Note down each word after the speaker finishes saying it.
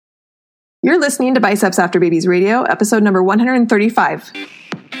You're listening to Biceps After Babies Radio, episode number 135.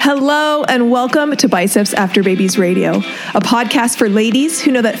 Hello and welcome to Biceps After Babies Radio, a podcast for ladies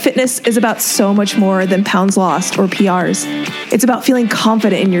who know that fitness is about so much more than pounds lost or PRs. It's about feeling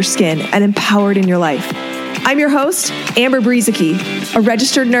confident in your skin and empowered in your life. I'm your host, Amber Brezicki, a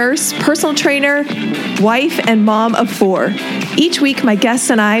registered nurse, personal trainer, wife, and mom of 4. Each week, my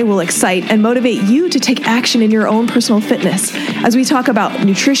guests and I will excite and motivate you to take action in your own personal fitness as we talk about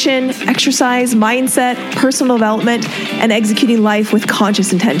nutrition, exercise, mindset, personal development, and executing life with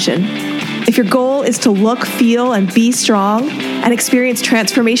conscious intention. If your goal is to look, feel, and be strong and experience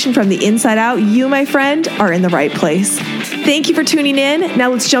transformation from the inside out, you, my friend, are in the right place. Thank you for tuning in.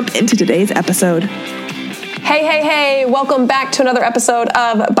 Now let's jump into today's episode. Hey, welcome back to another episode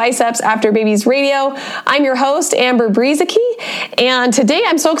of Biceps After Babies Radio. I'm your host, Amber Brezicki, and today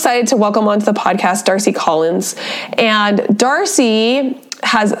I'm so excited to welcome onto the podcast Darcy Collins. And Darcy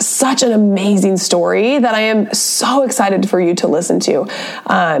has such an amazing story that I am so excited for you to listen to.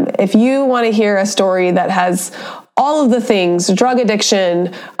 If you want to hear a story that has all of the things, drug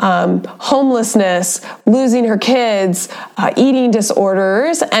addiction, homelessness, losing her kids, eating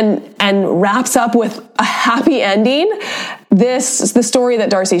disorders, and wraps up with a happy ending, the story that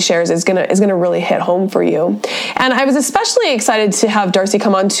Darcy shares is gonna really hit home for you. And I was especially excited to have Darcy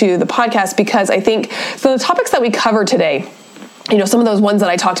come on to the podcast because I think so the topics that we cover today, some of those ones that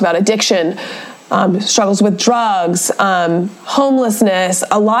I talked about, addiction, struggles with drugs, homelessness,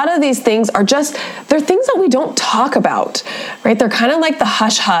 a lot of these things they're things that we don't talk about, right? They're kind of like the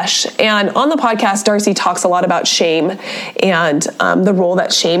hush hush. And on the podcast, Darcy talks a lot about shame and the role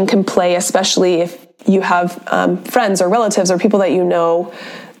that shame can play, especially if you have friends or relatives or people that you know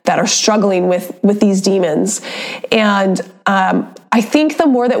that are struggling with these demons. And I think the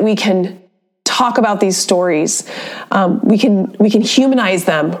more that we can talk about these stories, we can humanize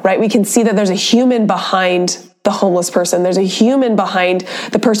them, right? We can see that there's a human behind the homeless person. There's a human behind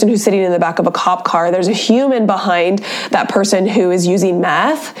the person who's sitting in the back of a cop car. There's a human behind that person who is using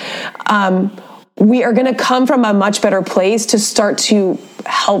meth. We are going to come from a much better place to start to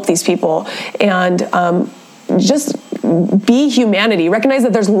help these people and just be humanity. Recognize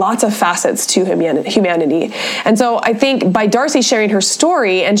that there's lots of facets to humanity. And so I think by Darcy sharing her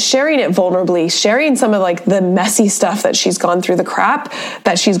story and sharing it vulnerably, sharing some of like the messy stuff that she's gone through, the crap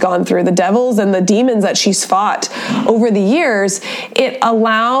that she's gone through, the devils and the demons that she's fought over the years, it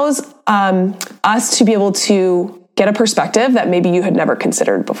allows us to be able to get a perspective that maybe you had never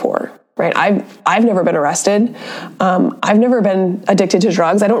considered before. Right? I've never been arrested. I've never been addicted to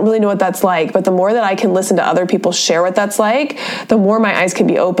drugs. I don't really know what that's like, but the more that I can listen to other people share what that's like, the more my eyes can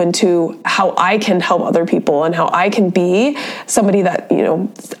be open to how I can help other people and how I can be somebody that,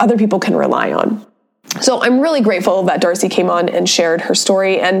 other people can rely on. So I'm really grateful that Darcy came on and shared her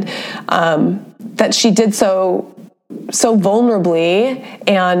story and that she did so vulnerably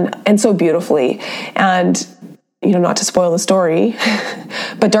and so beautifully. And not to spoil the story,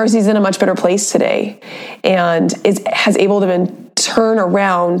 but Darcy's in a much better place today and has able to turn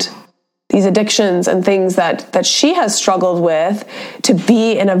around these addictions and things that she has struggled with to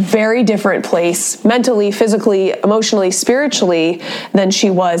be in a very different place mentally, physically, emotionally, spiritually than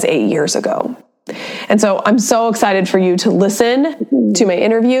she was 8 years ago. And so I'm so excited for you to listen to my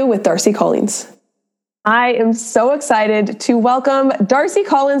interview with Darcy Collins. I am so excited to welcome Darcy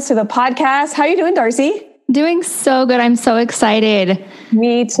Collins to the podcast. How are you doing, Darcy? Doing so good. I'm so excited.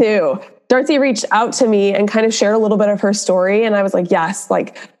 Me too. Darcy reached out to me and kind of shared a little bit of her story. And I was like, yes,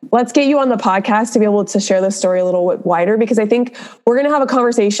 let's get you on the podcast to be able to share this story a little bit wider, because I think we're going to have a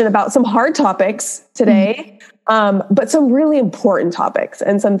conversation about some hard topics today, but some really important topics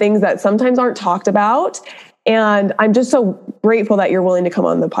and some things that sometimes aren't talked about. And I'm just so grateful that you're willing to come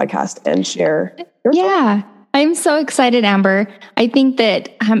on the podcast and share your story. I'm so excited, Amber. I think that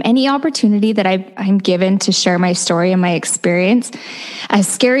any opportunity that I'm given to share my story and my experience, as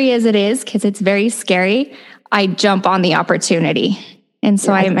scary as it is, because it's very scary, I jump on the opportunity. And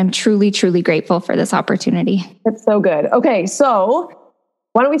so I'm truly, truly grateful for this opportunity. It's so good. Okay, so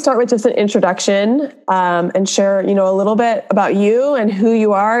why don't we start with just an introduction and share, a little bit about you and who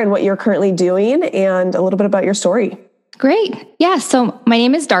you are and what you're currently doing and a little bit about your story. Great. Yeah. So my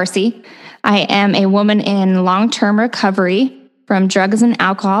name is Darcy. I am a woman in long-term recovery from drugs and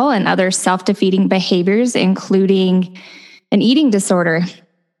alcohol and other self-defeating behaviors, including an eating disorder.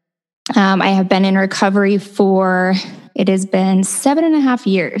 I have been in recovery it has been 7.5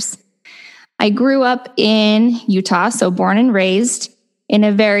 years. I grew up in Utah, so born and raised in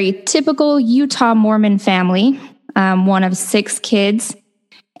a very typical Utah Mormon family, one of 6 kids.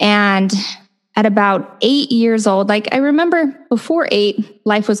 And at about 8 years old, I remember before 8,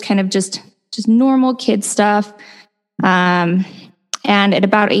 life was kind of just just normal kid stuff. And at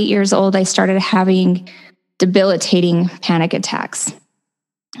about 8 years old, I started having debilitating panic attacks.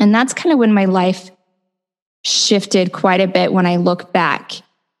 And that's kind of when my life shifted quite a bit when I look back.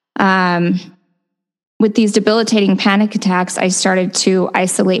 With these debilitating panic attacks, I started to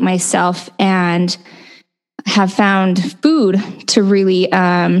isolate myself and have found food to really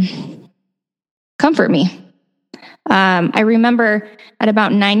comfort me. I remember at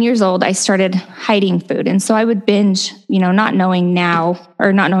about 9 years old, I started hiding food. And so I would binge, not knowing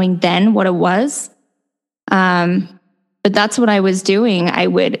then what it was. But that's what I was doing. I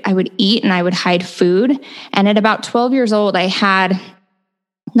would eat and I would hide food. And at about 12 years old, I had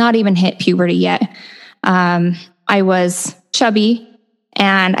not even hit puberty yet. I was chubby,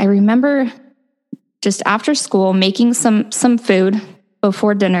 and I remember just after school making some food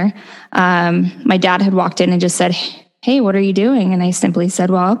before dinner. My dad had walked in and just said, "Hey, what are you doing?" And I simply said,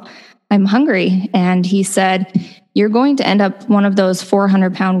 "Well, I'm hungry." And he said, "You're going to end up one of those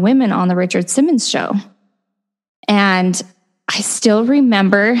 400-pound women on the Richard Simmons show." And I still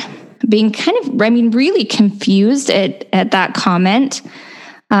remember being really confused at that comment.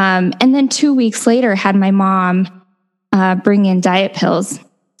 And then 2 weeks later, had my mom bring in diet pills.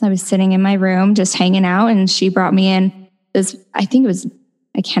 I was sitting in my room just hanging out, and she brought me in this, I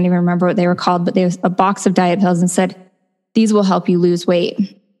can't even remember what they were called, but there was a box of diet pills and said, "These will help you lose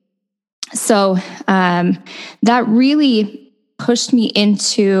weight." So that really pushed me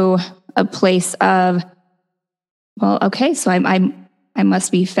into a place of, well, okay, so I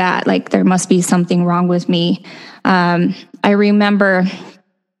must be fat. Like there must be something wrong with me. I remember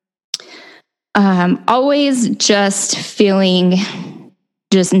always just feeling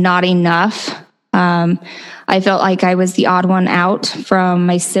just not enough. I felt like I was the odd one out from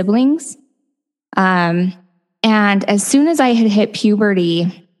my siblings. And as soon as I had hit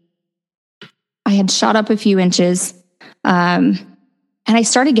puberty, I had shot up a few inches. And I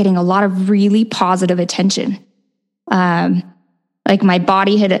started getting a lot of really positive attention. Like my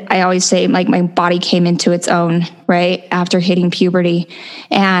body I always say, like my body came into its own, right, after hitting puberty.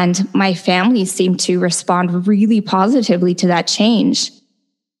 And my family seemed to respond really positively to that change.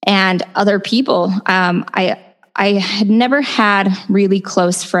 And other people, I had never had really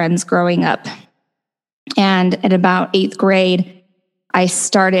close friends growing up. And at about 8th grade, I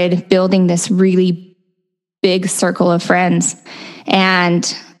started building this really big circle of friends. And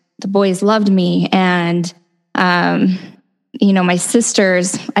the boys loved me. And my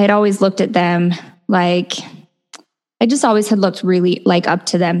sisters, I had always looked at them like, I just always had looked really like up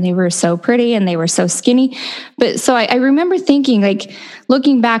to them. They were so pretty and they were so skinny. But so I remember thinking, like,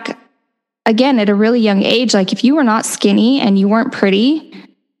 looking back again at a really young age, like if you were not skinny and you weren't pretty,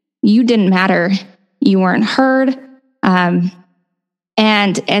 you didn't matter. You weren't heard. And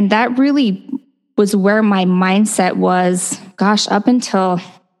that really was where my mindset was, gosh, up until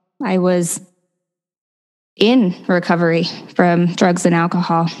I was in recovery from drugs and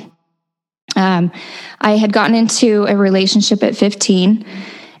alcohol. I had gotten into a relationship at 15,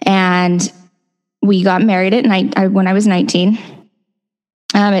 and we got married when I was 19.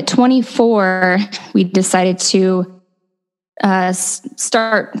 At 24, we decided to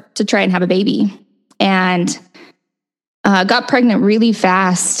start to try and have a baby, and got pregnant really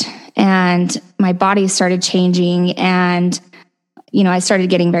fast, and my body started changing, and I started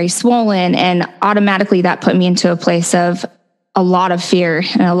getting very swollen, and automatically that put me into a place of a lot of fear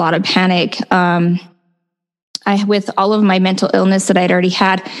and a lot of panic. With all of my mental illness that I'd already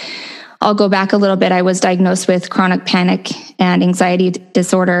had, I'll go back a little bit. I was diagnosed with chronic panic and anxiety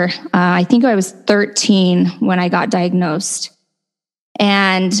disorder. I think I was 13 when I got diagnosed.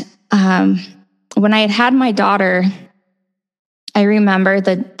 And when I had my daughter, I remember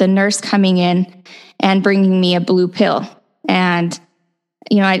the nurse coming in and bringing me a blue pill. And,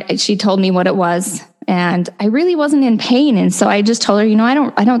 she told me what it was, and I really wasn't in pain. And so I just told her,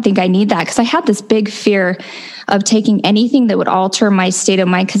 I don't think I need that, because I had this big fear of taking anything that would alter my state of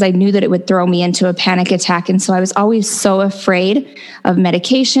mind, because I knew that it would throw me into a panic attack. And so I was always so afraid of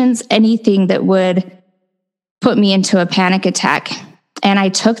medications, anything that would put me into a panic attack. And I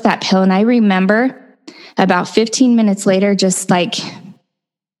took that pill, and I remember about 15 minutes later, just like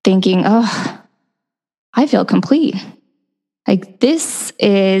thinking, oh, I feel complete. Like, this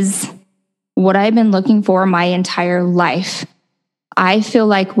is what I've been looking for my entire life. I feel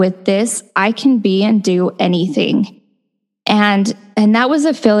like with this, I can be and do anything. And that was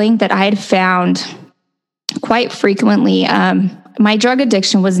a feeling that I had found quite frequently. My drug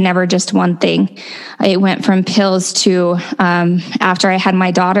addiction was never just one thing. It went from pills to, after I had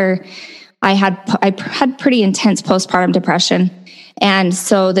my daughter, I had pretty intense postpartum depression. And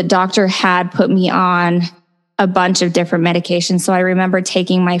so the doctor had put me on a bunch of different medications. So I remember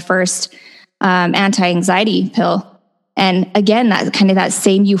taking my first anti-anxiety pill. And again, that kind of that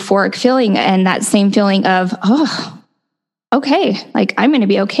same euphoric feeling and that same feeling of, oh, okay, like I'm going to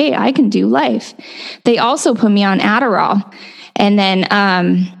be okay. I can do life. They also put me on Adderall. And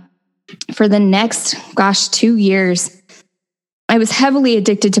then for the next, 2 years, I was heavily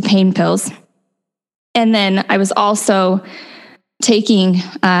addicted to pain pills. And then I was also taking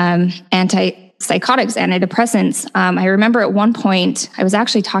antipsychotics, antidepressants. I remember at one point, I was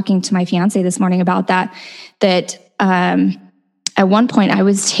actually talking to my fiance this morning about that at one point I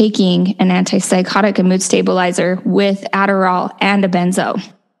was taking an antipsychotic, a mood stabilizer with Adderall and a benzo.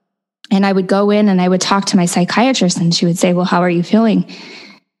 And I would go in and I would talk to my psychiatrist and she would say, well, how are you feeling?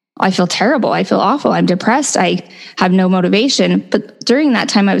 I feel terrible. I feel awful. I'm depressed. I have no motivation. But during that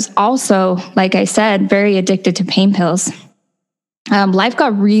time, I was also, like I said, very addicted to pain pills. Life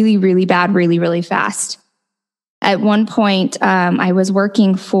got really, really bad, really, really fast. At one point, I was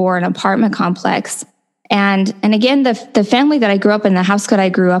working for an apartment complex. And again, the family that I grew up in, the house that I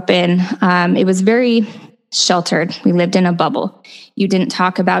grew up in, it was very sheltered. We lived in a bubble. You didn't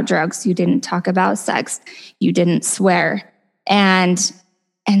talk about drugs. You didn't talk about sex. You didn't swear. And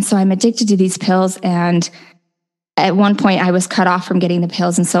so I'm addicted to these pills. And at one point I was cut off from getting the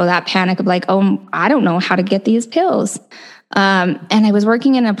pills. And so that panic of like, oh, I don't know how to get these pills. And I was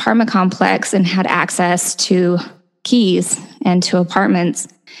working in an apartment complex and had access to keys and to apartments.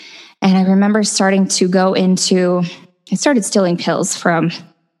 And I remember starting to I started stealing pills from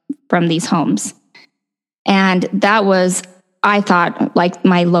these homes. And that was, I thought, like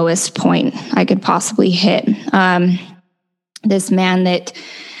my lowest point I could possibly hit. This man that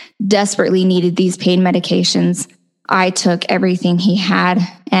desperately needed these pain medications, I took everything he had,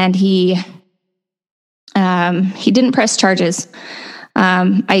 and he didn't press charges.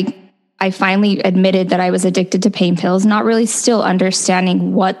 I finally admitted that I was addicted to pain pills, not really still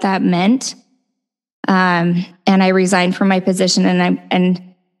understanding what that meant. And I resigned from my position, and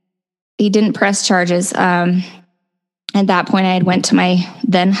he didn't press charges. At that point, I had went to my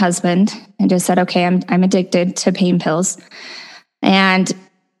then husband and just said, okay, I'm addicted to pain pills. And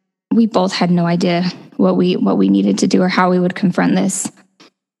we both had no idea what we needed to do or how we would confront this.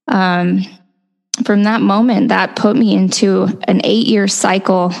 From that moment, that put me into an 8-year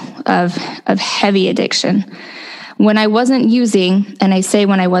cycle of heavy addiction. When I wasn't using, and I say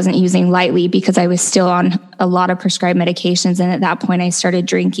when I wasn't using lightly because I was still on a lot of prescribed medications. And at that point, I started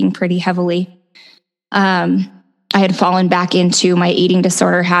drinking pretty heavily. I had fallen back into my eating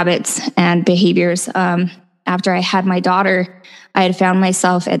disorder habits and behaviors. After I had my daughter, I had found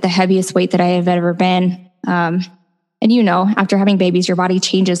myself at the heaviest weight that I have ever been. And after having babies, your body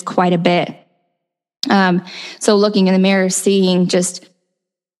changes quite a bit. So looking in the mirror, seeing just,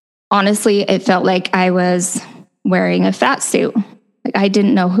 honestly, it felt like I was wearing a fat suit. Like I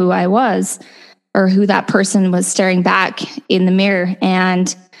didn't know who I was or who that person was staring back in the mirror.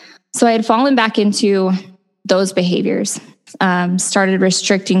 And so I had fallen back into those behaviors, started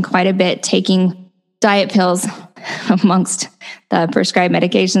restricting quite a bit, taking diet pills amongst the prescribed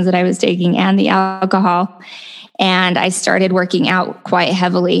medications that I was taking and the alcohol. And I started working out quite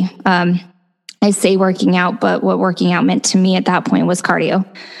heavily. I say working out, but what working out meant to me at that point was cardio.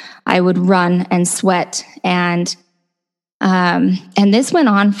 I would run and sweat. And this went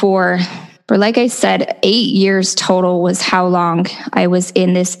on for like I said, 8 years total was how long I was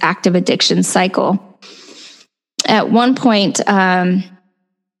in this active addiction cycle. At one point, I'll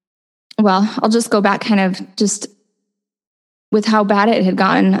just go back kind of just with how bad it had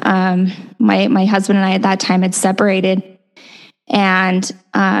gotten. My husband and I at that time had separated, and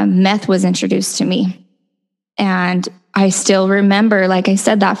meth was introduced to me. And I still remember, like I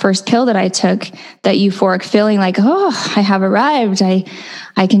said, that first pill that I took, that euphoric feeling like, oh, I have arrived. I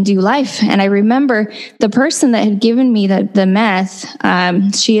can do life. And I remember the person that had given me the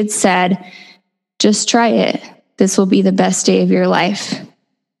meth, she had said, just try it. This will be the best day of your life.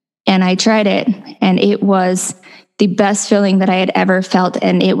 And I tried it, and it was the best feeling that I had ever felt.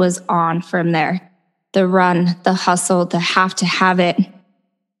 And it was on from there. The run, the hustle, the have to have it.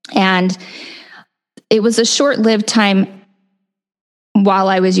 And it was a short-lived time while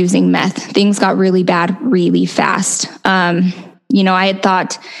I was using meth. Things got really bad really fast. I had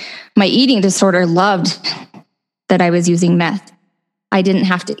thought my eating disorder loved that I was using meth. I didn't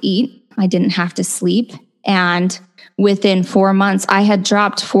have to eat. I didn't have to sleep. And within 4 months, I had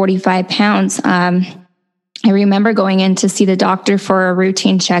dropped 45 pounds. I remember going in to see the doctor for a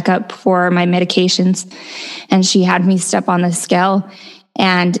routine checkup for my medications, and she had me step on the scale,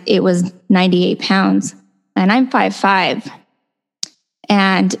 and it was 98 pounds. And I'm 5'5".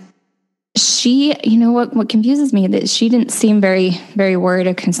 And she, what confuses me is that she didn't seem very, very worried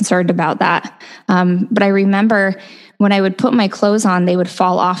or concerned about that. But I remember when I would put my clothes on, they would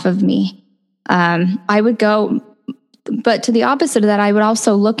fall off of me. I would go, but to the opposite of that, I would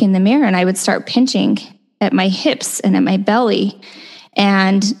also look in the mirror and I would start pinching at my hips and at my belly,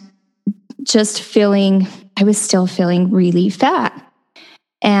 and just I was still feeling really fat.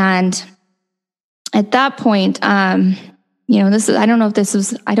 And at that point, I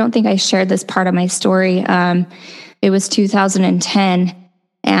don't think I shared this part of my story. It was 2010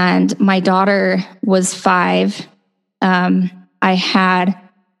 and my daughter was 5. I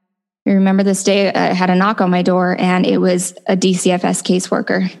remember this day, I had a knock on my door and it was a DCFS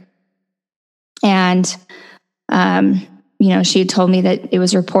caseworker. And, she had told me that it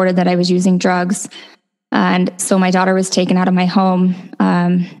was reported that I was using drugs. And so my daughter was taken out of my home,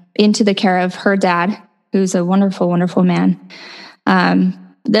 into the care of her dad, who's a wonderful, wonderful man.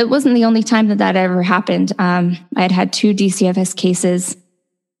 That wasn't the only time that ever happened. I had 2 DCFS cases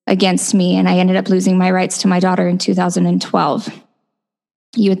against me, and I ended up losing my rights to my daughter in 2012.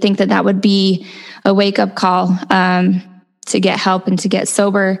 You would think that would be a wake-up call to get help and to get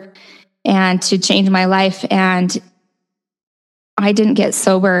sober and to change my life. And I didn't get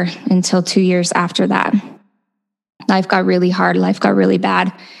sober until 2 years after that. Life got really hard. Life got really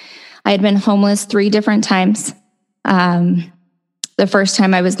bad. I had been homeless 3 different times. The first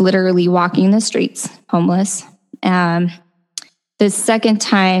time I was literally walking the streets, homeless. The second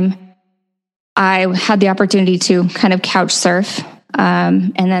time I had the opportunity to kind of couch surf.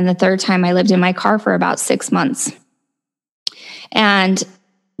 And then the third time I lived in my car for about 6 months. And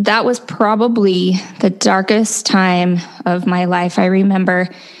that was probably the darkest time of my life. I remember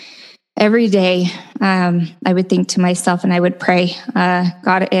every day I would think to myself and I would pray,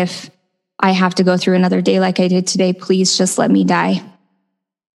 God, if I have to go through another day like I did today, please just let me die.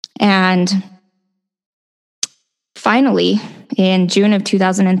 And finally, in June of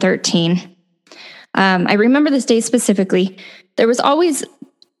 2013, I remember this day specifically. There was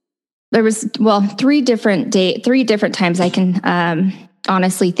 3 different times I can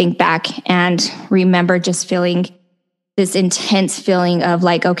honestly think back and remember just feeling this intense feeling of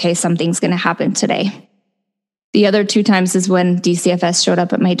like, okay, something's going to happen today. The other 2 times is when DCFS showed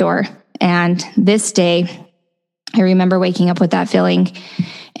up at my door. And this day, I remember waking up with that feeling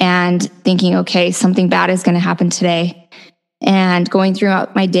and thinking, okay, something bad is going to happen today. And going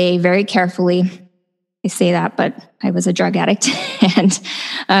throughout my day very carefully. I say that, but I was a drug addict.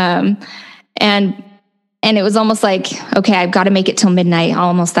 And it was almost like, okay, I've got to make it till midnight.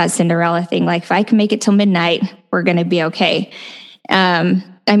 Almost that Cinderella thing. Like, if I can make it till midnight, we're going to be okay.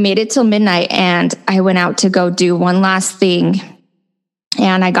 I made it till midnight and I went out to go do one last thing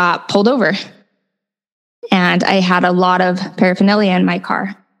and I got pulled over. And I had a lot of paraphernalia in my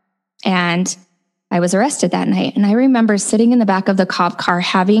car and I was arrested that night. And I remember sitting in the back of the cop car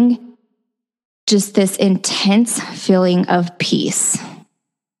having just this intense feeling of peace.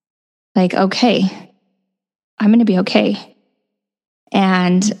 Like, okay, I'm going to be okay.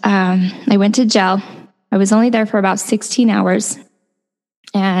 And I went to jail. I was only there for about 16 hours.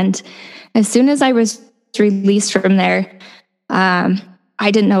 And as soon as I was released from there, I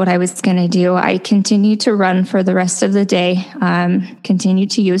didn't know what I was going to do. I continued to run for the rest of the day,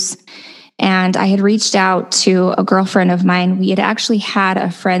 continued to use. And I had reached out to a girlfriend of mine. We had actually had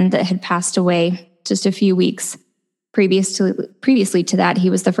a friend that had passed away just a few weeks previously to that. He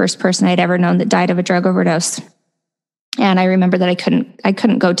was the first person I'd ever known that died of a drug overdose. And I remember that I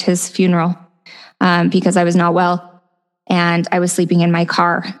couldn't go to his funeral because I was not well and I was sleeping in my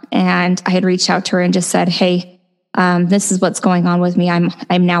car. And I had reached out to her and just said, hey, this is what's going on with me.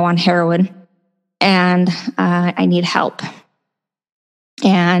 I'm now on heroin and I need help.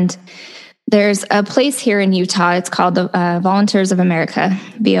 And there's a place here in Utah. It's called the Volunteers of America,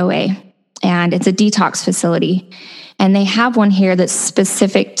 VOA, and it's a detox facility. And they have one here that's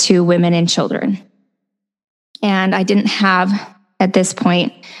specific to women and children. And I didn't have, at this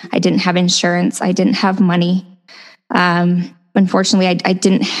point, I didn't have insurance. I didn't have money. Unfortunately, I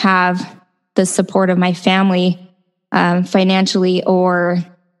didn't have the support of my family financially, and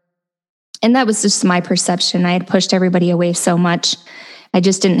that was just my perception. I had pushed everybody away so much. I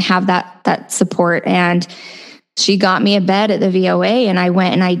just didn't have that support. And she got me a bed at the VOA and I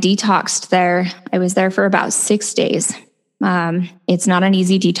went and I detoxed there. I was there for about 6 days. It's not an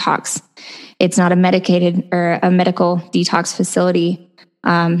easy detox. It's not a medicated or a medical detox facility.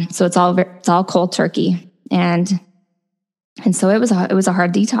 So it's all cold turkey. And so it was a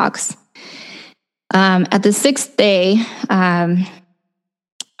hard detox. At the 6th day,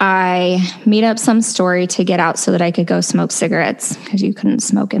 I made up some story to get out so that I could go smoke cigarettes because you couldn't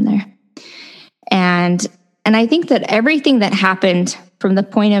smoke in there. And I think that everything that happened from the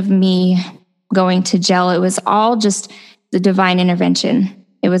point of me going to jail, it was all just the divine intervention.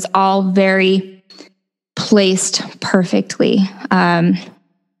 It was all very placed perfectly. I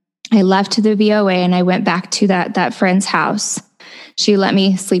left the VOA and I went back to that friend's house. She let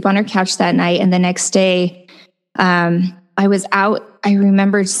me sleep on her couch that night. And the next day, I was out. I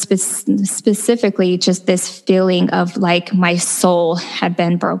remembered specifically just this feeling of like my soul had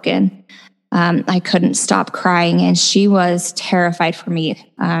been broken. I couldn't stop crying, and she was terrified for me,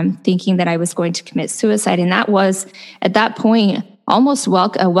 thinking that I was going to commit suicide. And that was, at that point, almost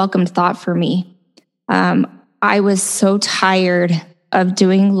a welcomed thought for me. I was so tired of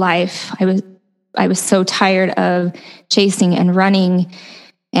doing life. I was so tired of chasing and running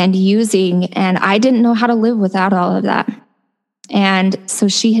and using, and I didn't know how to live without all of that. And so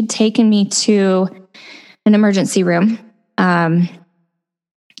she had taken me to an emergency room,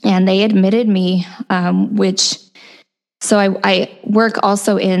 and they admitted me, so I work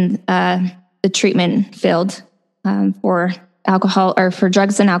also in the treatment field for alcohol, or for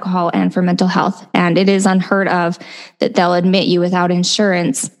drugs and alcohol, and for mental health. And it is unheard of that they'll admit you without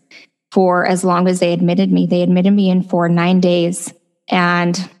insurance for as long as they admitted me. They admitted me in for 9 days.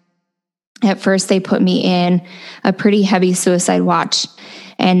 And at first they put me in a pretty heavy suicide watch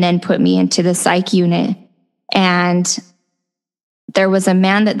and then put me into the psych unit. And there was a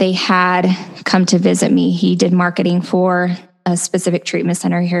man that they had come to visit me. He did marketing for a specific treatment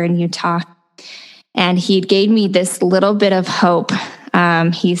center here in Utah. And he gave me this little bit of hope.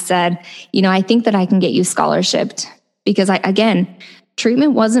 He said, I think that I can get you scholarshiped, because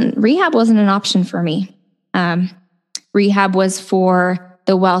rehab wasn't an option for me. Rehab was for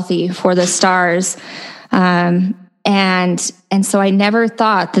the wealthy, for the stars. And so I never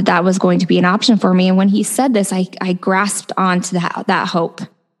thought that was going to be an option for me. And when he said this, I grasped onto that hope.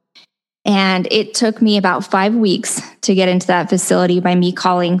 And it took me about 5 weeks to get into that facility by me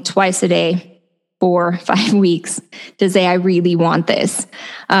calling twice a day for 5 weeks to say, I really want this.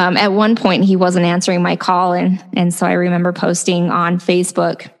 At one point, he wasn't answering my call. And so I remember posting on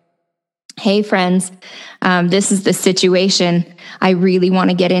Facebook, hey friends, this is the situation. I really want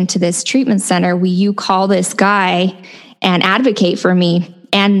to get into this treatment center. Will you call this guy and advocate for me?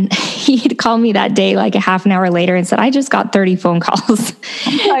 And he'd call me that day, like a half an hour later, and said, I just got 30 phone calls.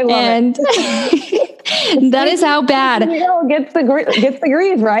 I love it. That is how bad. Gets the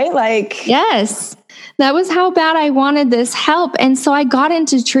grief, right? Like, yes, that was how bad I wanted this help. And so I got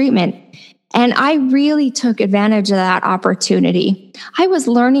into treatment. And I really took advantage of that opportunity. I was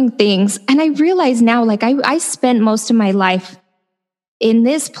learning things, and I realize now, like I spent most of my life in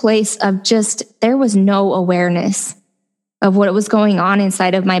this place of there was no awareness of what was going on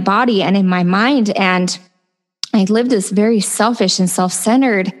inside of my body and in my mind. And I lived this very selfish and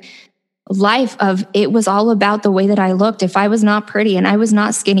self-centered life of, it was all about the way that I looked. If I was not pretty and I was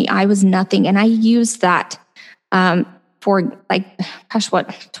not skinny, I was nothing. And I used that, for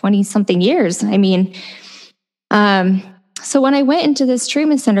 20 something years. I mean, so when I went into this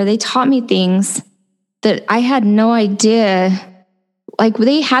treatment center, they taught me things that I had no idea. Like,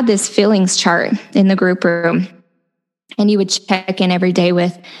 they had this feelings chart in the group room, and you would check in every day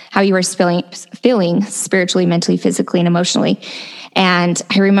with how you were feeling spiritually, mentally, physically, and emotionally. And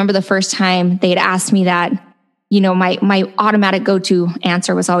I remember the first time they'd asked me that, my automatic go-to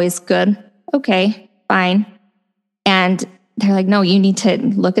answer was always good. Okay, fine. And they're like, no, you need to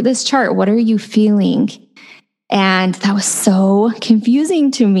look at this chart. What are you feeling? And that was so confusing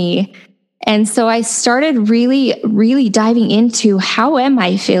to me. And so I started really, really diving into, how am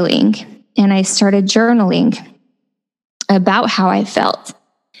I feeling? And I started journaling about how I felt.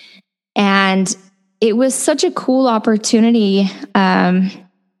 And it was such a cool opportunity. When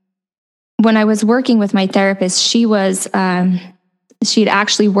I was working with my therapist, she'd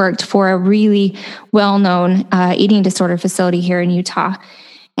actually worked for a really well-known eating disorder facility here in Utah.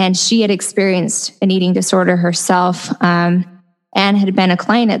 And she had experienced an eating disorder herself, and had been a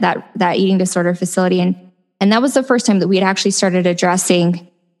client at that eating disorder facility. And that was the first time that we had actually started addressing,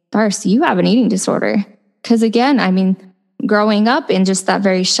 Darcy, you have an eating disorder. Because again, I mean, growing up in just that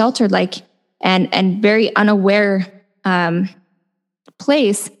very sheltered, and very unaware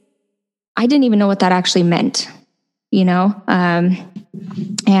place, I didn't even know what that actually meant.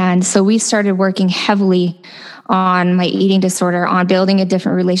 And so we started working heavily on my eating disorder, on building a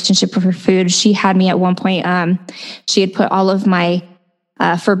different relationship with her food. She had me at one point, she had put all of my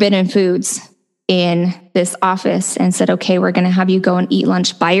forbidden foods in this office and said, okay, we're going to have you go and eat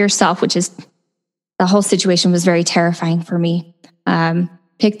lunch by yourself, which is, the whole situation was very terrifying for me.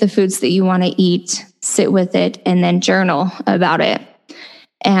 pick the foods that you want to eat, sit with it, and then journal about it.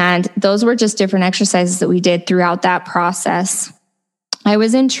 And those were just different exercises that we did throughout that process. I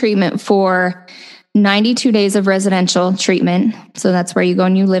was in treatment for 92 days of residential treatment. So that's where you go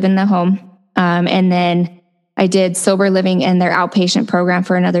and you live in the home. And then I did sober living in their outpatient program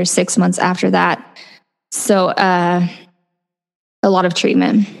for another 6 months after that. So a lot of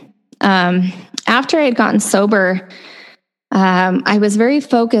treatment. After I had gotten sober, I was very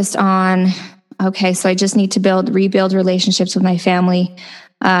focused on, okay, so I just need to rebuild relationships with my family.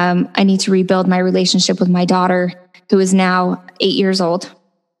 I need to rebuild my relationship with my daughter, who is now 8 years old.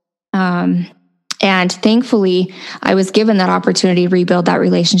 And thankfully, I was given that opportunity to rebuild that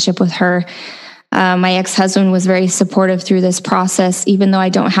relationship with her. My ex-husband was very supportive through this process, even though I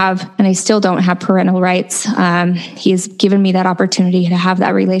don't have, and I still don't have parental rights. He has given me that opportunity to have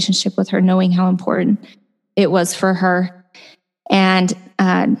that relationship with her, knowing how important it was for her. And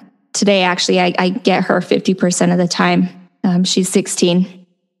today, actually, I get her 50% of the time. She's 16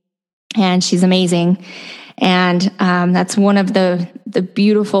 and she's amazing. And that's one of the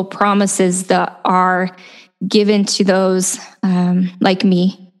beautiful promises that are given to those like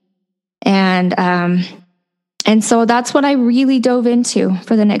me. And so that's what I really dove into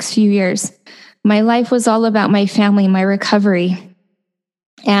for the next few years. My life was all about my family, my recovery.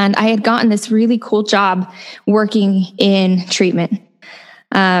 And I had gotten this really cool job working in treatment.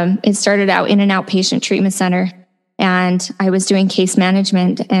 It started out in an outpatient treatment center, and I was doing case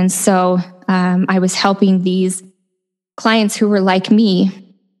management. And so I was helping these clients who were like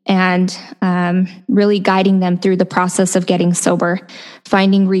me and really guiding them through the process of getting sober,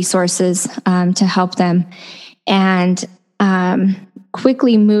 finding resources to help them, and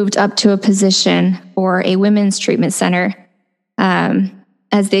quickly moved up to a position for a women's treatment center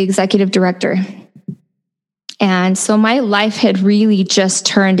as the executive director. And so my life had really just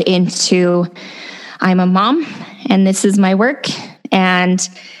turned into, I'm a mom and this is my work. And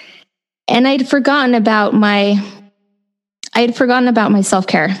I'd forgotten about my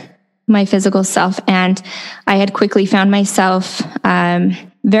self-care, my physical self. And I had quickly found myself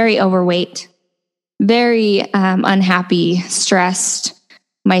very overweight, very unhappy, stressed.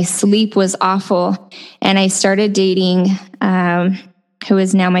 My sleep was awful. And I started dating who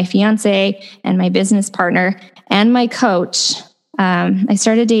is now my fiance and my business partner and my coach. I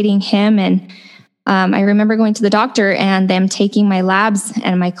started dating him, and I remember going to the doctor and them taking my labs,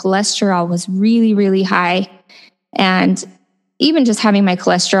 and my cholesterol was really, really high. And even just having my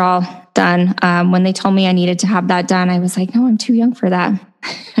cholesterol done, when they told me I needed to have that done, I was like, no, I'm too young for that.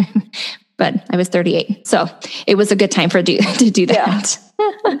 But I was 38. So it was a good time to do that.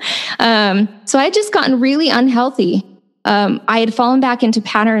 Yeah. So I had just gotten really unhealthy. I had fallen back into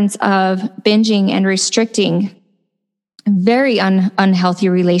patterns of binging and restricting, very unhealthy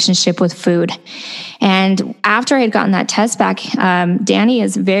relationship with food. And after I had gotten that test back, Danny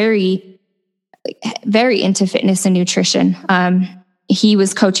is very, very into fitness and nutrition. He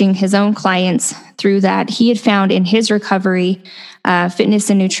was coaching his own clients through that. He had found in his recovery,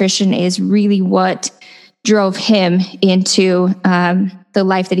 fitness and nutrition is really what drove him into the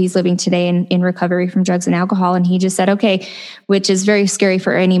life that he's living today in recovery from drugs and alcohol. And he just said, okay, which is very scary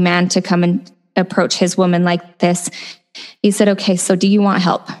for any man to come and approach his woman like this. He said, okay, so do you want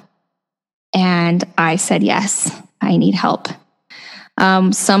help? And I said, yes, I need help.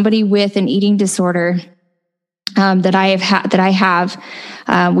 Somebody with an eating disorder that I have,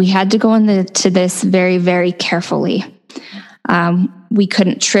 we had to go into this very, very carefully. We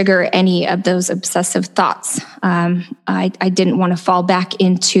couldn't trigger any of those obsessive thoughts. I didn't want to fall back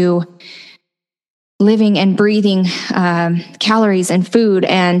into living and breathing calories and food,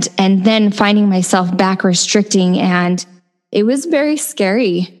 and then finding myself back restricting, and it was very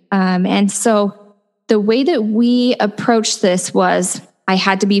scary. And so the way that we approached this was, I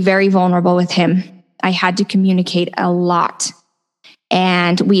had to be very vulnerable with him. I had to communicate a lot,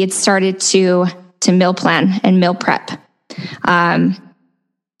 and we had started to meal plan and meal prep.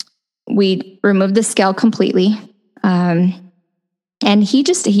 We removed the scale completely. And he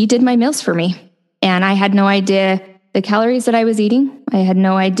did my meals for me. And I had no idea the calories that I was eating. I had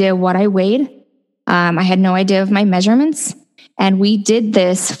no idea what I weighed. I had no idea of my measurements. And we did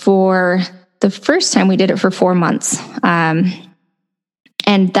this for the first time, we did it for 4 months.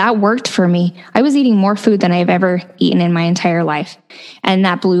 And that worked for me. I was eating more food than I've ever eaten in my entire life. And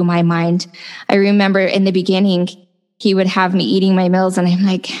that blew my mind. I remember in the beginning, he would have me eating my meals, and I'm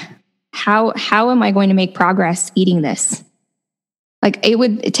like, how am I going to make progress eating this? Like, it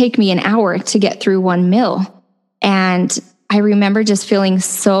would take me an hour to get through one meal. And I remember just feeling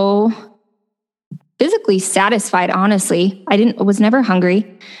so physically satisfied, honestly. Was never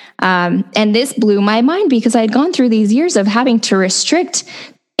hungry. And this blew my mind because I had gone through these years of having to restrict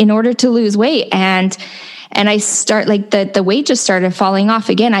in order to lose weight. And I start like the weight just started falling off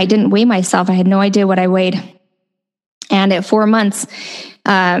again. I didn't weigh myself. I had no idea what I weighed. And at 4 months,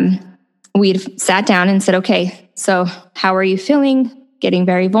 we'd sat down and said, okay, so how are you feeling? Getting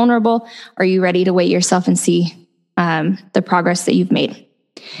very vulnerable. Are you ready to weigh yourself and see the progress that you've made?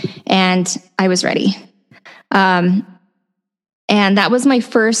 And I was ready. And that was my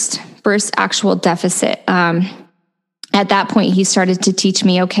first actual deficit. At that point, he started to teach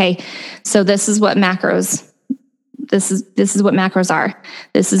me, okay, so this is what macros are.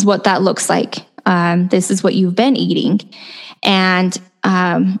 This is what that looks like. This is what you've been eating. And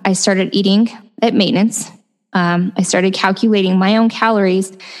I started eating at maintenance. I started calculating my own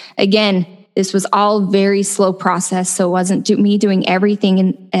calories. Again, this was all very slow process. So it wasn't me doing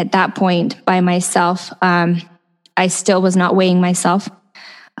everything at that point by myself. I still was not weighing myself.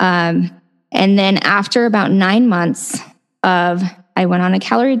 And then after about 9 months I went on a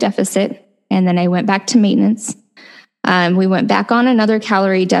calorie deficit, and then I went back to maintenance. We went back on another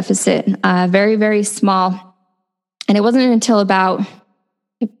calorie deficit, very, very small. And it wasn't until I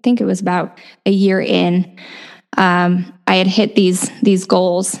think it was about a year in, I had hit these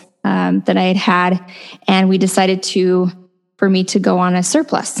goals that I had, and we decided for me to go on a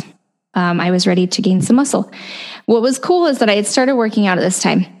surplus. I was ready to gain some muscle. What was cool is that I had started working out at this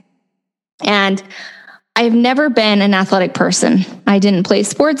time, and I've never been an athletic person. I didn't play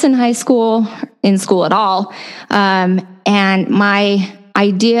sports in school at all. And my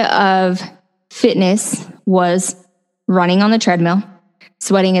idea of fitness was running on the treadmill,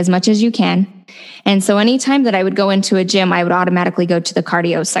 sweating as much as you can. And so anytime that I would go into a gym, I would automatically go to the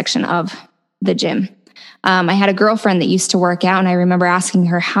cardio section of the gym. I had a girlfriend that used to work out, and I remember asking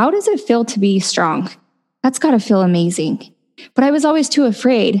her, how does it feel to be strong? That's got to feel amazing. But I was always too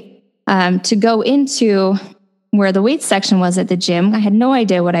afraid to go into where the weight section was at the gym. I had no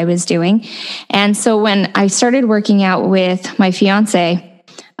idea what I was doing. And so when I started working out with my fiance,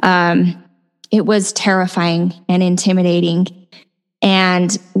 it was terrifying and intimidating.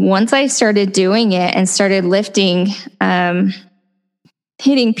 And once I started doing it and started lifting,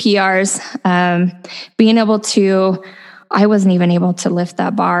 hitting PRs, being able to, I wasn't even able to lift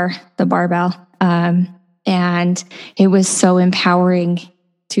the barbell. And it was so empowering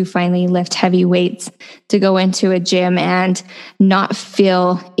to finally lift heavy weights, to go into a gym and not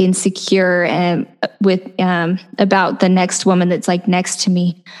feel insecure and about the next woman that's like next to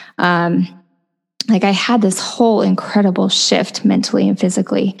me. Like I had this whole incredible shift mentally and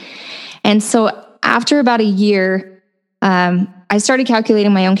physically. And so after about a year, I started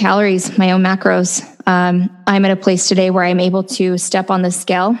calculating my own calories, my own macros. I'm at a place today where I'm able to step on the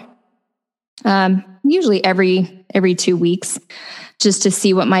scale, usually every 2 weeks, just to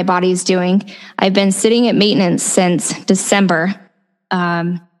see what my body's doing. I've been sitting at maintenance since December,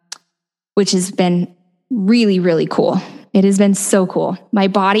 which has been really, really cool. It has been so cool. My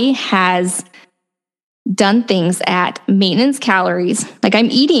body has done things at maintenance calories. Like I'm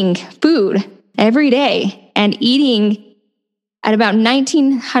eating food every day and eating at about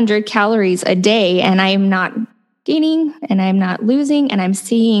 1,900 calories a day, and I'm not gaining and I'm not losing, and I'm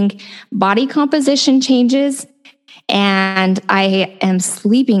seeing body composition changes, and I am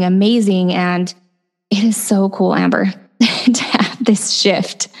sleeping amazing. And it is so cool, Amber, to have this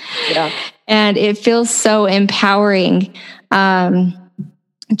shift. Yeah. And it feels so empowering.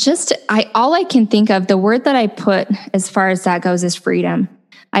 All I can think of, the word that I put as far as that goes is freedom.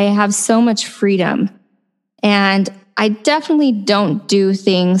 I have so much freedom, and I definitely don't do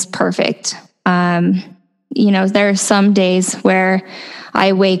things perfect. There are some days where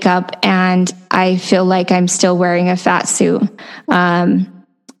I wake up and I feel like I'm still wearing a fat suit.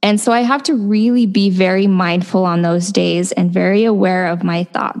 And so I have to really be very mindful on those days and very aware of my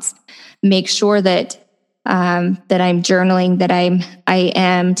thoughts. Make sure that I'm journaling, that I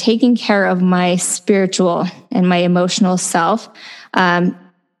am taking care of my spiritual and my emotional self.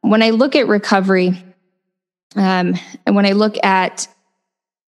 When I look at recovery, and when I look at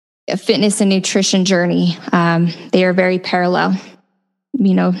a fitness and nutrition journey, they are very parallel.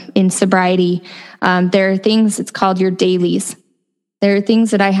 In sobriety, there are things, it's called your dailies. There are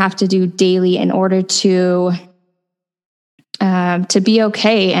things that I have to do daily in order to be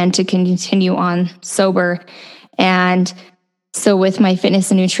okay and to continue on sober. And so with my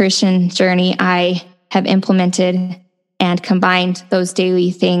fitness and nutrition journey, I have implemented and combined those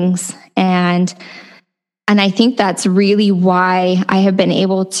daily things. And I think that's really why I have been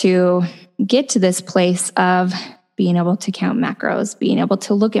able to get to this place of being able to count macros, being able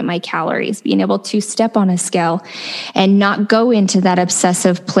to look at my calories, being able to step on a scale and not go into that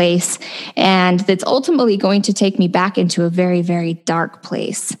obsessive place. And that's ultimately going to take me back into a very, very dark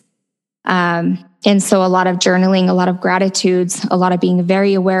place. And so a lot of journaling, a lot of gratitudes, a lot of being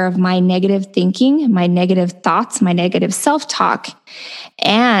very aware of my negative thinking, my negative thoughts, my negative self-talk,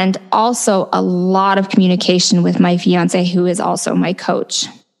 and also a lot of communication with my fiance, who is also my coach.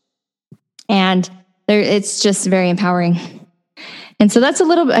 And it's just very empowering. And so that's a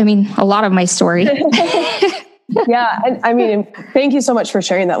lot of my story. Yeah. And I mean, thank you so much for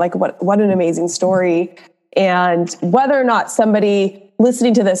sharing that. Like what an amazing story. And whether or not somebody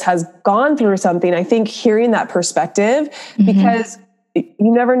listening to this has gone through something, I think hearing that perspective, because you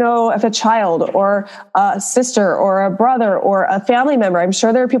never know if a child or a sister or a brother or a family member, I'm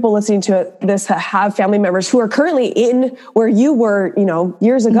sure there are people listening to this that have family members who are currently in where you were,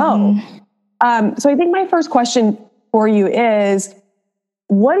 years ago. So I think my first question for you is,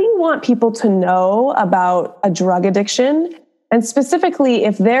 what do you want people to know about a drug addiction? And specifically,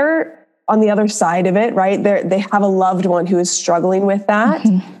 if they're on the other side of it, right? They have a loved one who is struggling with that.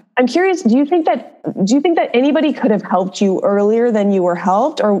 I'm curious, do you think that anybody could have helped you earlier than you were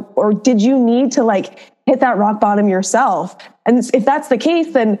helped? Or did you need to hit that rock bottom yourself? And if that's the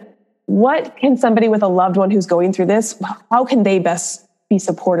case, then what can somebody with a loved one who's going through this, how can they best be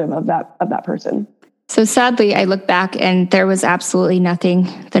supportive of that person? So sadly, I look back and there was absolutely nothing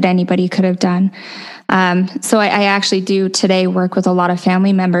that anybody could have done. So I actually do today work with a lot of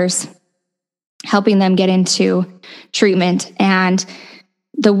family members, helping them get into treatment. And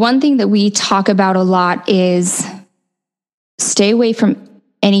the one thing that we talk about a lot is stay away from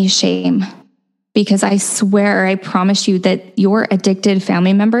any shame, because I swear, I promise you that your addicted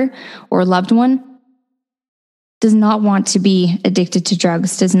family member or loved one does not want to be addicted to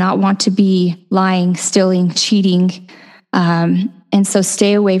drugs, does not want to be lying, stealing, cheating. And so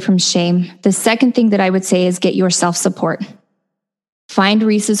stay away from shame. The second thing that I would say is get your self-support. Find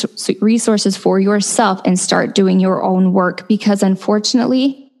resources for yourself and start doing your own work, because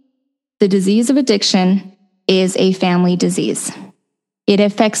unfortunately, the disease of addiction is a family disease. It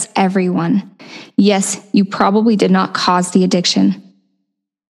affects everyone. Yes, you probably did not cause the addiction,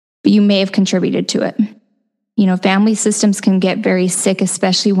 but you may have contributed to it. Family systems can get very sick,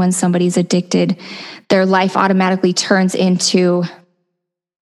 especially when somebody's addicted. Their life automatically turns into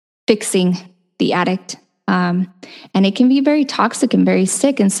fixing the addict. And it can be very toxic and very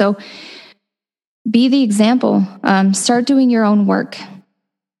sick. And so be the example, start doing your own work.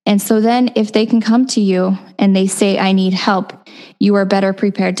 And so then if they can come to you and they say, I need help, you are better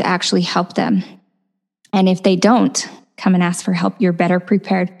prepared to actually help them. And if they don't come and ask for help, you're better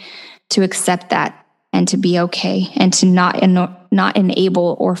prepared to accept that and to be okay and to not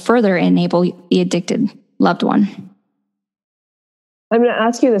enable or further enable the addicted loved one. I'm going to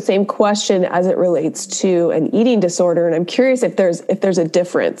ask you the same question as it relates to an eating disorder. And I'm curious if there's a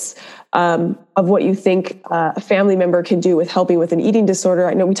difference of what you think a family member can do with helping with an eating disorder.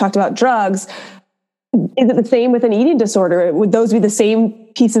 I know we talked about drugs. Is it the same with an eating disorder? Would those be the same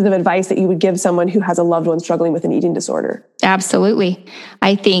pieces of advice that you would give someone who has a loved one struggling with an eating disorder? Absolutely.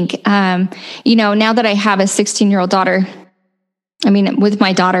 I think, now that I have a 16-year-old daughter, with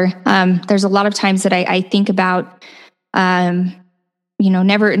my daughter, there's a lot of times that I think about,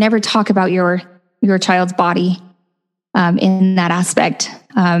 never talk about your child's body in that aspect.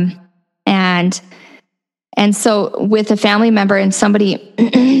 And so with a family member and somebody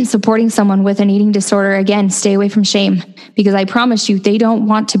supporting someone with an eating disorder, again, stay away from shame, because I promise you, they don't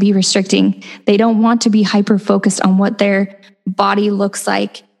want to be restricting. They don't want to be hyper-focused on what their body looks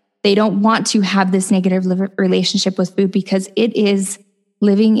like. They don't want to have this negative relationship with food, because it is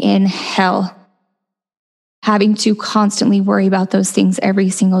living in hell, having to constantly worry about those things every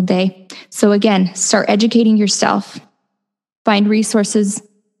single day. So again, start educating yourself. Find resources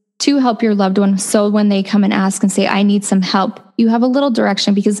to help your loved one, so when they come and ask and say, I need some help, you have a little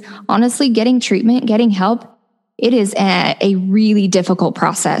direction, because honestly, getting treatment, getting help, it is a really difficult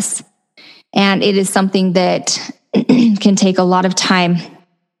process. And it is something that can take a lot of time.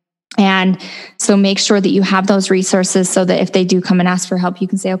 And so make sure that you have those resources so that if they do come and ask for help, you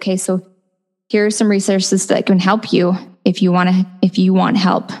can say, okay, so here are some resources that can help you if you want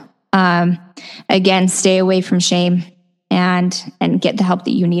help. Again, stay away from shame and get the help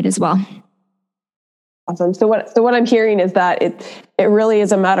that you need as well. Awesome. So what I'm hearing is that it really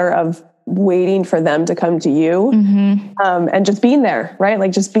is a matter of waiting for them to come to you, and just being there, right?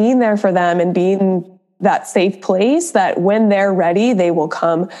 Like just being there for them and being that safe place that when they're ready, they will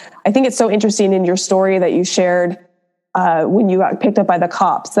come. I think it's so interesting in your story that you shared when you got picked up by the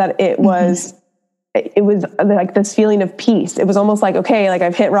cops, that it was it was like this feeling of peace. It was almost like, okay, like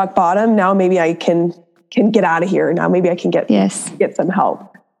I've hit rock bottom. Now maybe I can get out of here. Now maybe I can get some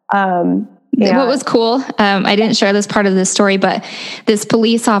help. What was cool, I didn't share this part of the story, but this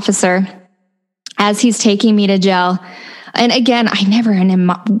police officer, as he's taking me to jail, and again, I never in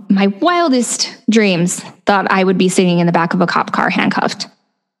my wildest dreams thought I would be sitting in the back of a cop car handcuffed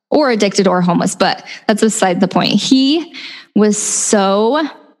or addicted or homeless, but that's beside the point. He was so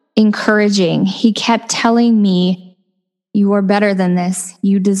encouraging. He kept telling me, you are better than this.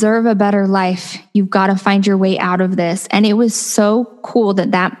 You deserve a better life. You've got to find your way out of this. And it was so cool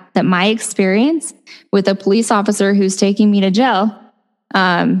that my experience with a police officer who's taking me to jail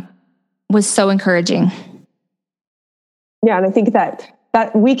was so encouraging. Yeah. And I think that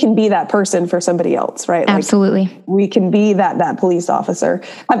we can be that person for somebody else, right? Absolutely. Like we can be that police officer.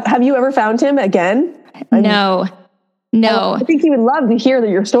 Have you ever found him again? No. I think he would love to hear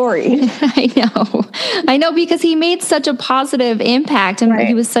your story. I know because he made such a positive impact and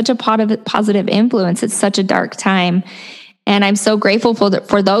He was such a positive influence. It's such a dark time. And I'm so grateful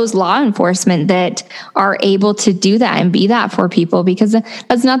for those law enforcement that are able to do that and be that for people, because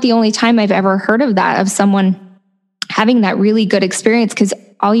that's not the only time I've ever heard of that, of someone having that really good experience, because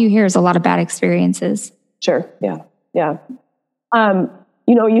all you hear is a lot of bad experiences. Sure. Yeah. Yeah.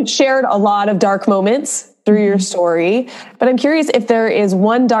 You've shared a lot of dark moments through your story, but I'm curious if there is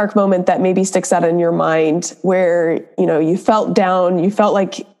one dark moment that maybe sticks out in your mind where, you felt down, you felt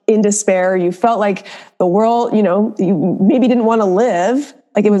like in despair, you felt like the world, you maybe didn't want to live,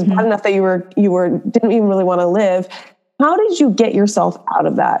 like it was bad enough that you didn't even really want to live. How did you get yourself out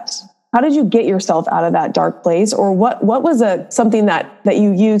of that? How did you get yourself out of that dark place? Or what was something that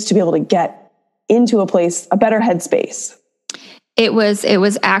you used to be able to get into a better headspace? It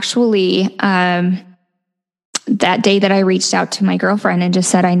was actually, that day that I reached out to my girlfriend and just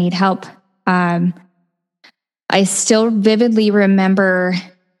said, I need help. I still vividly remember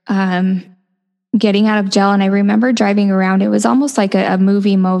getting out of jail, and I remember driving around. It was almost like a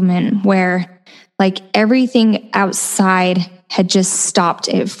movie moment where like everything outside had just stopped.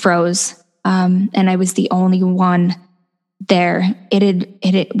 It froze. And I was the only one there.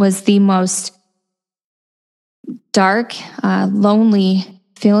 It was the most dark, lonely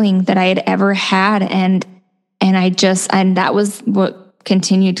feeling that I had ever had. And that was what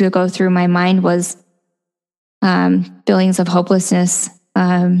continued to go through my mind was feelings of hopelessness,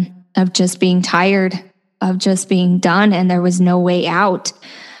 of just being tired, of just being done, and there was no way out.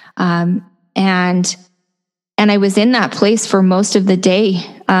 And I was in that place for most of the day.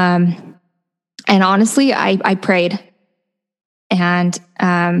 And honestly, I prayed. And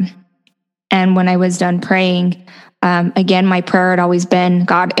when I was done praying, again, my prayer had always been,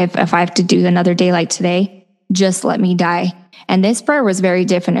 God, if I have to do another day like today, just let me die. And this prayer was very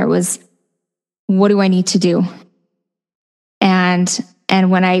different. It was, what do I need to do? And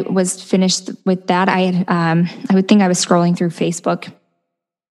when I was finished with that, I would think I was scrolling through Facebook,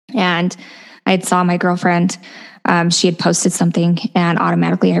 and I had saw my girlfriend. She had posted something, and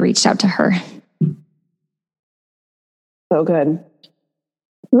automatically I reached out to her. So good.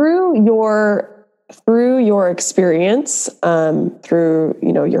 Through your experience, through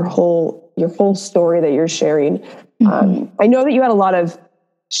your whole story that you're sharing, I know that you had a lot of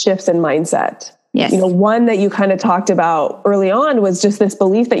shifts in mindset. Yes. One that you kind of talked about early on was just this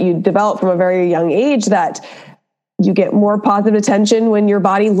belief that you developed from a very young age that you get more positive attention when your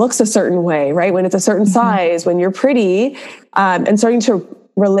body looks a certain way, right? When it's a certain size, when you're pretty, and starting to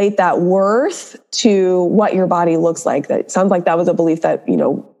relate that worth to what your body looks like. That sounds like that was a belief that,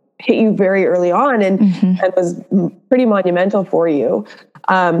 hit you very early on and was pretty monumental for you.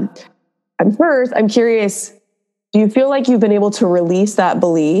 I'm curious, do you feel like you've been able to release that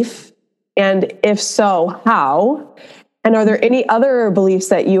belief? And if so, how? And are there any other beliefs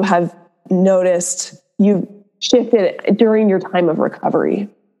that you have noticed you've shifted during your time of recovery?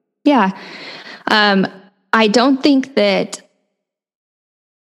 Yeah. I don't think that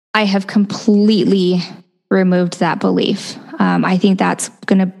I have completely removed that belief. I think that's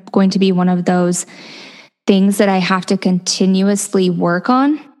going to be one of those things that I have to continuously work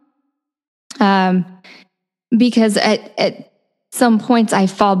on. Because at some points I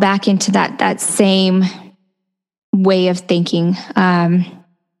fall back into that same way of thinking. And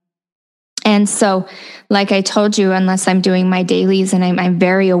so, like I told you, unless I'm doing my dailies and I'm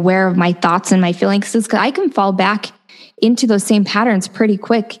very aware of my thoughts and my feelings, because I can fall back into those same patterns pretty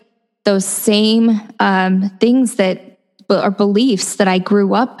quick. Those same things that are beliefs that I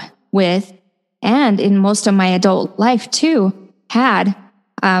grew up with, and in most of my adult life too, had.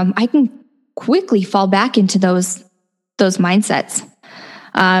 I can quickly fall back into those mindsets.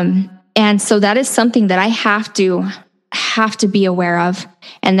 And so that is something that I have to be aware of,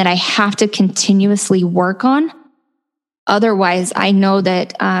 and that I have to continuously work on. Otherwise, I know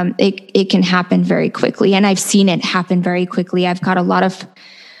that it can happen very quickly, and I've seen it happen very quickly. I've got a lot of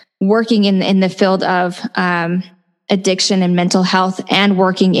working in the field of addiction and mental health, and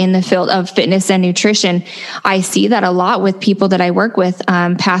working in the field of fitness and nutrition. I see that a lot with people that I work with,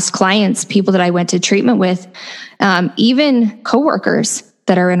 past clients, people that I went to treatment with, even coworkers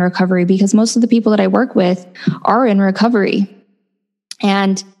that are in recovery, because most of the people that I work with are in recovery.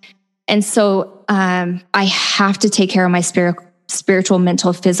 And so I have to take care of my spiritual,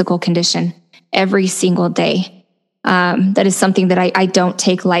 mental, physical condition every single day. That is something that I don't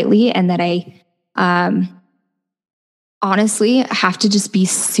take lightly, and that I honestly have to just be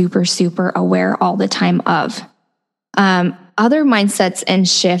super, super aware all the time of. Other mindsets and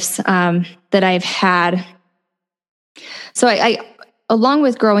shifts that I've had. So I along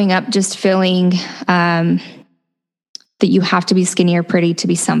with growing up just feeling that you have to be skinny or pretty to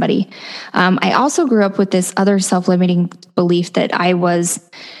be somebody, I also grew up with this other self-limiting belief that I was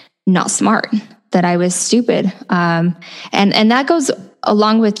not smart, that I was stupid. And that goes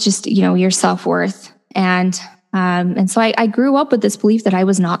along with just, your self-worth. And so I grew up with this belief that I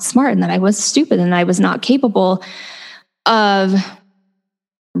was not smart, and that I was stupid, and I was not capable of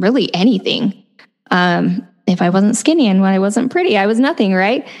really anything. If I wasn't skinny and when I wasn't pretty, I was nothing,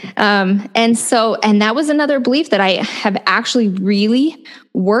 right? And that was another belief that I have actually really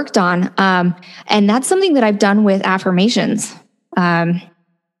worked on. And that's something that I've done with affirmations. When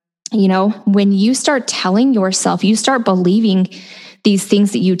you start telling yourself, you start believing these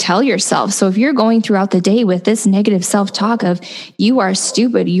things that you tell yourself. So if you're going throughout the day with this negative self-talk of you are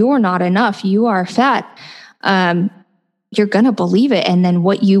stupid, you're not enough, you are fat, you're going to believe it. And then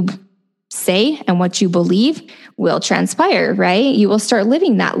what you say and what you believe will transpire, right? You will start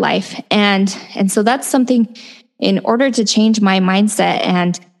living that life. And so that's something, in order to change my mindset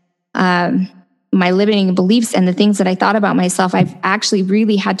and my limiting beliefs and the things that I thought about myself, I've actually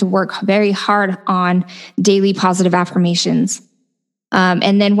really had to work very hard on daily positive affirmations.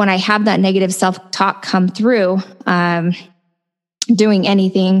 And then when I have that negative self-talk come through, doing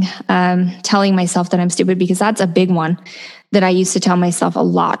anything, telling myself that I'm stupid, because that's a big one that I used to tell myself a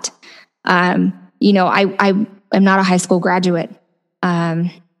lot. I am not a high school graduate. And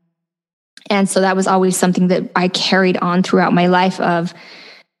so that was always something that I carried on throughout my life of,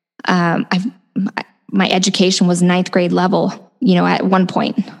 my education was 9th grade level, at one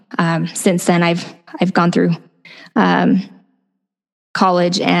point. Since then I've gone through,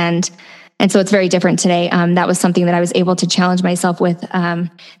 college, and so it's very different today. That was something that I was able to challenge myself with.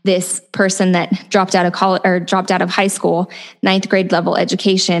 This person that dropped out of college, or dropped out of high school, 9th grade level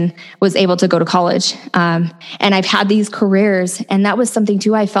education, was able to go to college. And I've had these careers, and that was something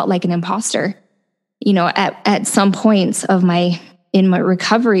too. I felt like an imposter, at some points in my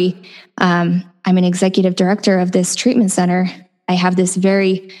recovery. I'm an executive director of this treatment center. I have this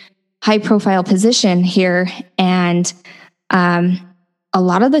very high profile position here. And, a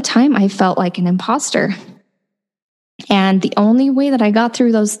lot of the time I felt like an imposter. And the only way that I got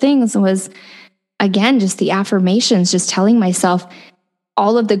through those things was, again, just the affirmations, just telling myself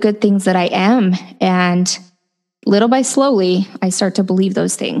all of the good things that I am. And little by slowly, I start to believe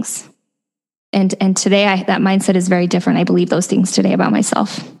those things. And today that mindset is very different. I believe those things today about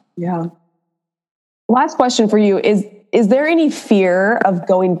myself. Yeah. Last question for you is there any fear of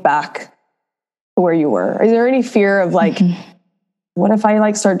going back to where you were? Is there any fear of what if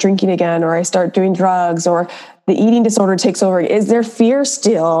I start drinking again, or I start doing drugs, or the eating disorder takes over? Is there fear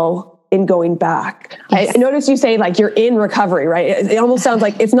still in going back? Yes. I noticed you say you're in recovery, right? It almost sounds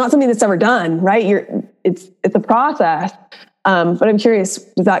like it's not something that's ever done, right? It's a process. But I'm curious,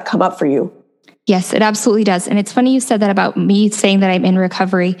 does that come up for you? Yes, it absolutely does. And it's funny you said that about me saying that I'm in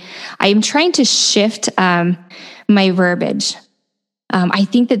recovery. I am trying to shift my verbiage. I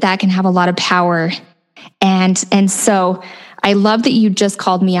think that can have a lot of power. And so I love that you just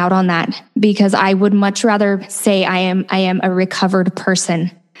called me out on that, because I would much rather say I am a recovered person.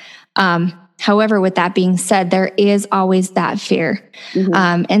 However, with that being said, there is always that fear.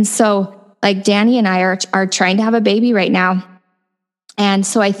 Mm-hmm. And so Danny and I are trying to have a baby right now. And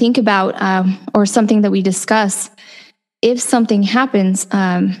so I think about, or something that we discuss, if something happens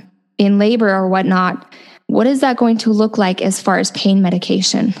in labor or whatnot, what is that going to look like as far as pain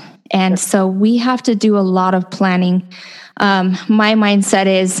medication? And so we have to do a lot of planning. My mindset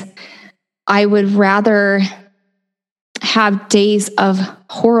is I would rather have days of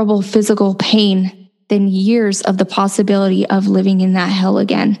horrible physical pain than years of the possibility of living in that hell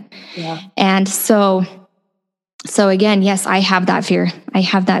again. Yeah. And so So again, yes, I have that fear. I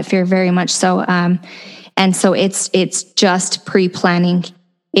have that fear very much so. And so it's just pre-planning.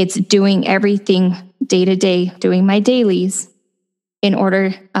 It's doing everything day to day, doing my dailies in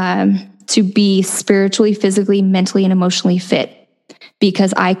order to be spiritually, physically, mentally, and emotionally fit.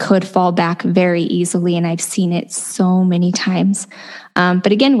 Because I could fall back very easily, and I've seen it so many times.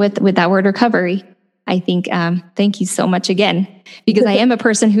 But again, with that word recovery, I think, thank you so much again, because I am a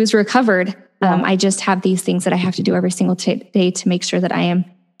person who's recovered. I just have these things that I have to do every single day to make sure that I am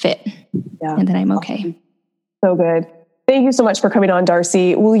fit and that I'm okay. So good. Thank you so much for coming on,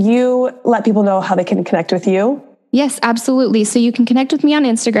 Darcy. Will you let people know how they can connect with you? Yes, absolutely. So you can connect with me on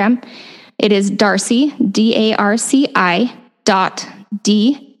Instagram. It is Darcy, DARCI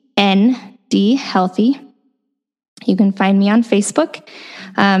 .DND healthy. You can find me on Facebook.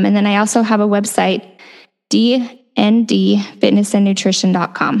 And then I also have a website,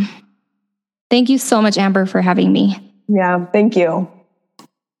 dndfitnessandnutrition.com. Thank you so much, Amber, for having me. Yeah, thank you.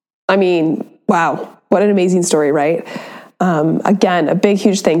 I mean, wow, what an amazing story, right? Again, a big,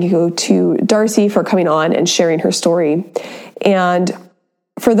 huge thank you to Darcy for coming on and sharing her story. And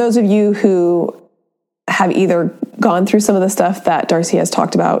for those of you who have either gone through some of the stuff that Darcy has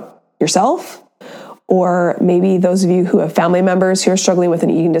talked about yourself, or maybe those of you who have family members who are struggling with an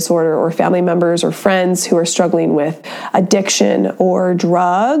eating disorder, or family members or friends who are struggling with addiction or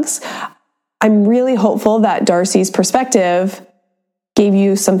drugs, I'm really hopeful that Darcy's perspective gave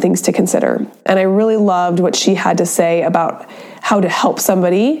you some things to consider. And I really loved what she had to say about how to help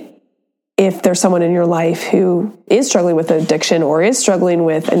somebody if there's someone in your life who is struggling with addiction or is struggling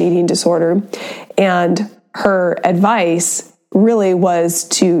with an eating disorder. And her advice really was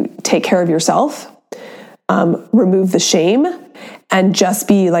to take care of yourself, remove the shame, and just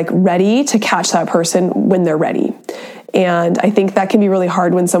be ready to catch that person when they're ready. And I think that can be really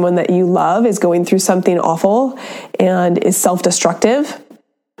hard when someone that you love is going through something awful and is self-destructive.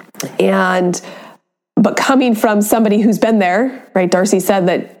 But coming from somebody who's been there, right? Darcy said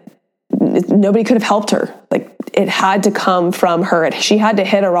that nobody could have helped her. It had to come from her. She had to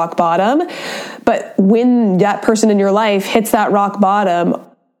hit a rock bottom. But when that person in your life hits that rock bottom,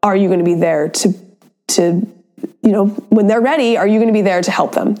 are you going to be there to when they're ready, are you going to be there to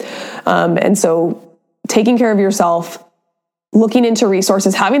help them? And so taking care of yourself, looking into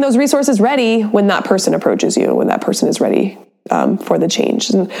resources, having those resources ready when that person approaches you, when that person is ready for the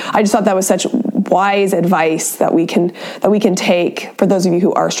change. And I just thought that was such wise advice that we can take for those of you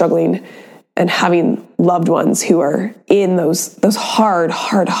who are struggling and having loved ones who are in those hard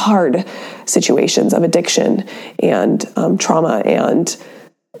situations of addiction and trauma and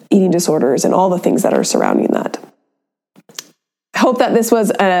eating disorders and all the things that are surrounding that. I hope that this was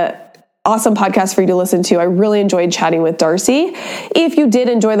an awesome podcast for you to listen to. I really enjoyed chatting with Darcy. If you did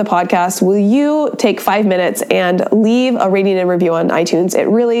enjoy the podcast, will you take 5 minutes and leave a rating and review on iTunes? It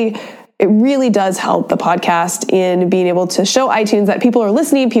really does help the podcast in being able to show iTunes that people are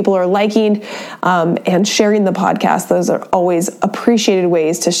listening, people are liking, and sharing the podcast. Those are always appreciated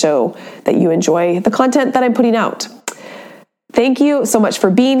ways to show that you enjoy the content that I'm putting out. Thank you so much for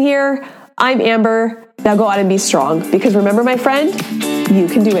being here. I'm Amber. Now go out and be strong, because remember, my friend, you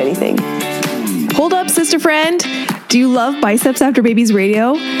can do anything. Hold up, sister friend. Do you love Biceps After Babies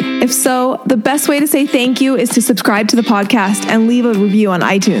Radio? If so, the best way to say thank you is to subscribe to the podcast and leave a review on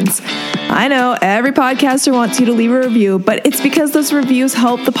iTunes. I know every podcaster wants you to leave a review, but it's because those reviews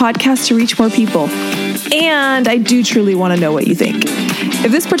help the podcast to reach more people. And I do truly want to know what you think.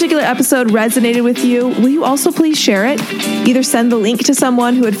 If this particular episode resonated with you, will you also please share it? Either send the link to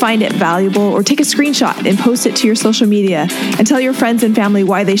someone who would find it valuable, or take a screenshot and post it to your social media and tell your friends and family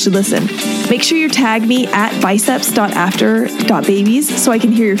why they should listen. Make sure you tag me at biceps.after.babies so I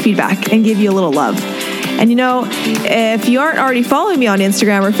can hear your feedback and give you a little love. And if you aren't already following me on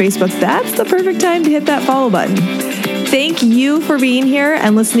Instagram or Facebook, that's the perfect time to hit that follow button. Thank you for being here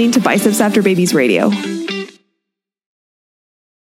and listening to Biceps After Babies Radio.